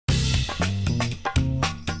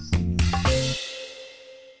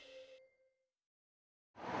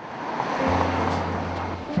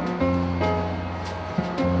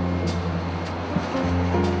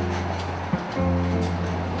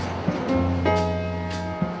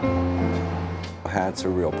hats are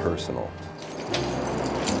real personal.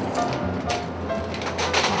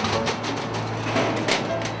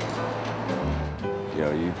 You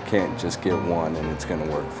know, you can't just get one and it's going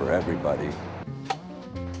to work for everybody.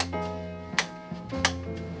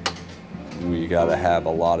 We got to have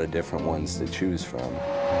a lot of different ones to choose from.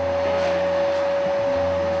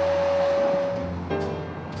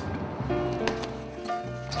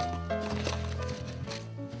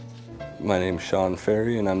 My name's Sean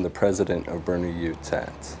Ferry, and I'm the president of Byrnie Utz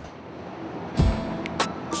Hats.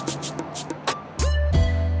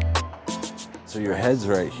 So your head's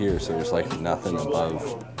right here, so there's like nothing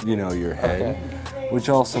above, you know, your head, which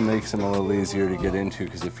also makes them a little easier to get into,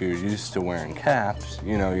 because if you're used to wearing caps,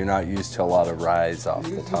 you know, you're not used to a lot of rise off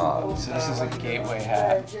the top. So this is a gateway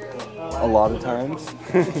hat. A lot of times,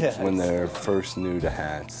 when they're first new to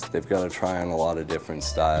hats, they've got to try on a lot of different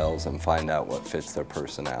styles and find out what fits their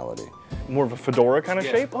personality. More of a fedora kind of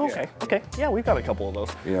shape? Oh, okay, okay. Yeah, we've got a couple of those.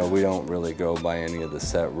 You know, we don't really go by any of the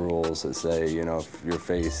set rules that say, you know, if your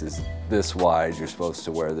face is this wide, you're supposed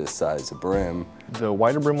to wear this size of brim. The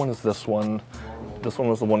wider brim one is this one. This one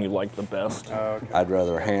was the one you liked the best. Okay. I'd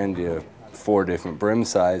rather hand you 4 different brim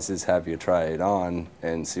sizes, have you try it on,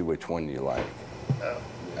 and see which one you like.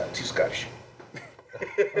 Too Scottish.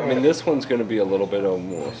 I mean, this one's going to be a little bit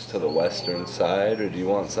almost to the western side, or do you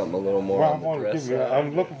want something a little more on the dress side?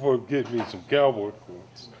 I'm looking for get me some cowboy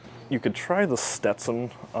boots. You could try the Stetson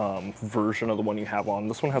version of the one you have on.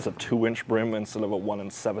 This one has a 2-inch brim instead of a 1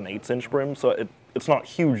 7/8" brim, so it's not a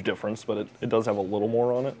huge difference, but it does have a little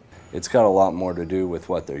more on it. It's got a lot more to do with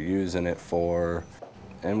what they're using it for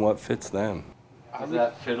and what fits them. Does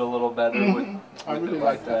that fit a little better with I really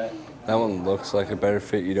like that. That one looks like a better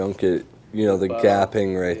fit. You don't get, you know, the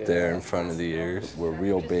gapping right there in front of the ears. We're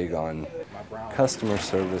real big on customer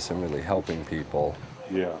service and really helping people.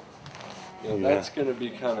 Yeah. You know, that's going to be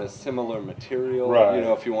kind of similar material, right. You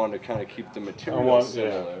know, if you want to kind of keep the material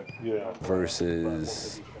similar. Yeah.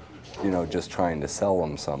 Versus, you know, just trying to sell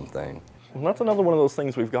them something. Well, that's another one of those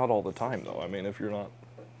things we've got all the time, though. I mean, if you're not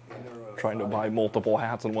trying to buy multiple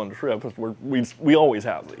hats in one trip, we always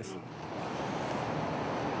have these.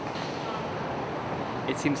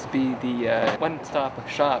 It seems to be the one-stop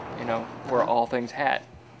shop, you know, for all things hat.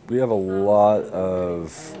 We have a lot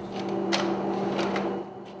of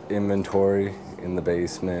inventory in the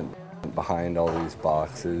basement. Behind all these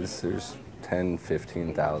boxes, there's 10,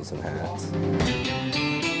 15,000 hats.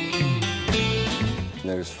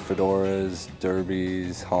 There's fedoras,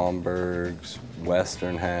 derbies, Homburgs,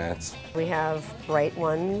 Western hats. We have bright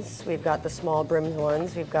ones, we've got the small brimmed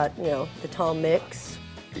ones, we've got, you know, the Tom Mix.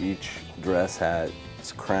 Each dress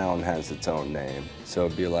hat's crown has its own name. So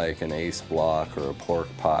it'd be like an ace block or a pork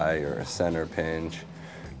pie or a center pinch.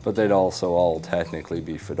 But they'd also all technically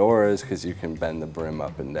be fedoras because you can bend the brim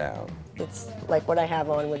up and down. It's like what I have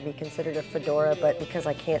on would be considered a fedora, but because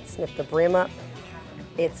I can't snip the brim up,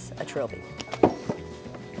 it's a trilby.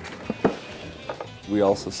 We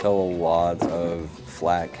also sell a lot of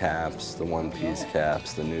flat caps, the one-piece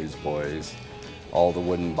caps, the newsboys. All the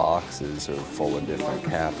wooden boxes are full of different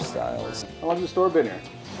cap styles. How long has the store been here?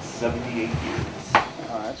 78 years.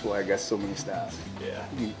 Oh, that's why I got so many styles. Yeah.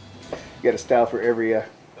 You got a style for every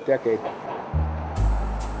decade.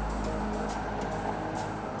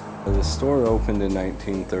 The store opened in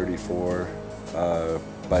 1934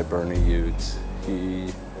 by Byrnie Utz.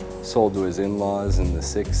 He sold to his in-laws in the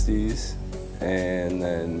 60s. And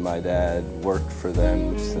then my dad worked for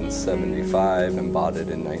them since '75 and bought it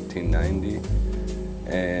in 1990.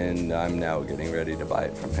 And I'm now getting ready to buy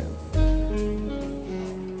it from him.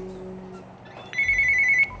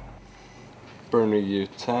 Byrnie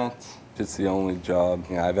Utz hats. It's the only job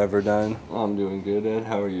I've ever done. I'm doing good, Ed.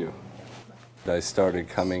 How are you? I started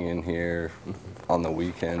coming in here on the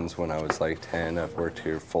weekends when I was like 10. I've worked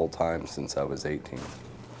here full time since I was 18.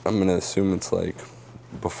 I'm gonna assume it's like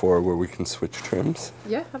before where we can switch trims?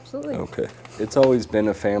 Yeah, absolutely. Okay. It's always been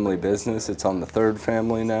a family business. It's on the 3rd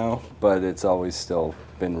family now, but it's always still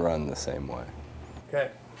been run the same way.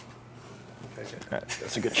 Okay.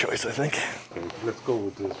 That's a good choice, I think. Okay, let's go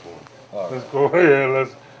with this one. Right. Let's go.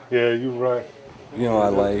 Yeah, you're right. You know, I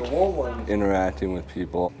like interacting with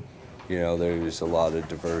people. You know, there's a lot of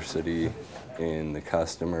diversity in the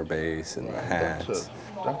customer base and the hats.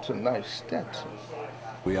 That's a nice Stetson.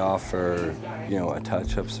 We offer, you know, a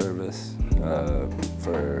touch-up service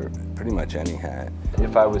for pretty much any hat.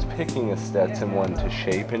 If I was picking a Stetson one to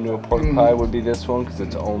shape into a pork pie, would be this one because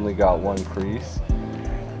it's only got one crease,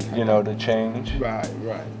 you know, to change. Right.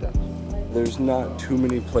 There's not too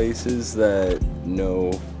many places that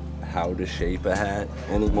know how to shape a hat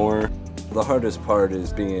anymore. The hardest part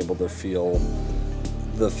is being able to feel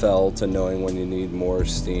the felt and knowing when you need more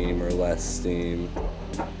steam or less steam.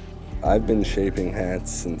 I've been shaping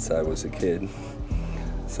hats since I was a kid,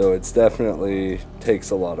 so it's definitely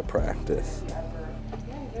takes a lot of practice.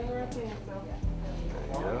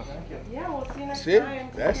 That's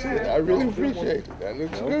it. That's it. I really appreciate it. That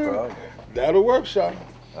looks No good. problem. That'll work, Sean.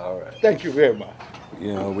 All right. Thank you very much.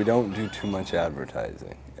 You know, we don't do too much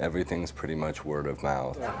advertising. Everything's pretty much word of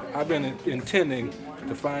mouth. I've been intending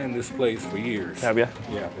to find this place for years. Have you?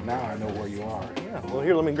 Yeah, but now I know where you are. Yeah. Well,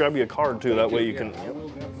 here, let me grab you a card too. That way you can.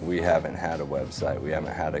 We haven't had a website. We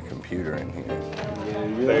haven't had a computer in here.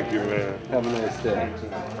 Thank you, man. Have a nice day.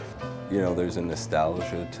 You know, there's a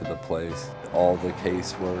nostalgia to the place. All the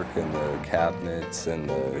casework and the cabinets and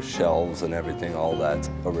the shelves and everything, all that's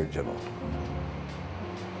original.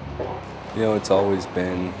 You know, it's always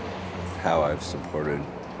been how I've supported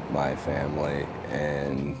my family,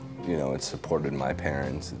 and, you know, it's supported my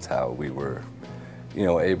parents. It's how we were, you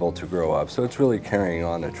know, able to grow up. So it's really carrying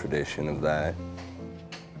on a tradition of that.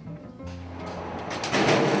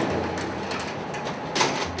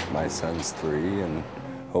 My son's 3, and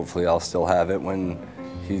hopefully I'll still have it when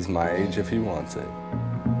he's my age if he wants it.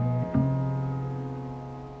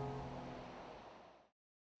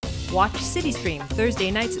 Watch CityStream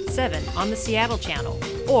Thursday nights at 7 on the Seattle channel,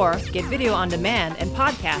 or get video on demand and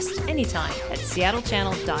podcasts anytime at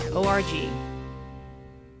seattlechannel.org.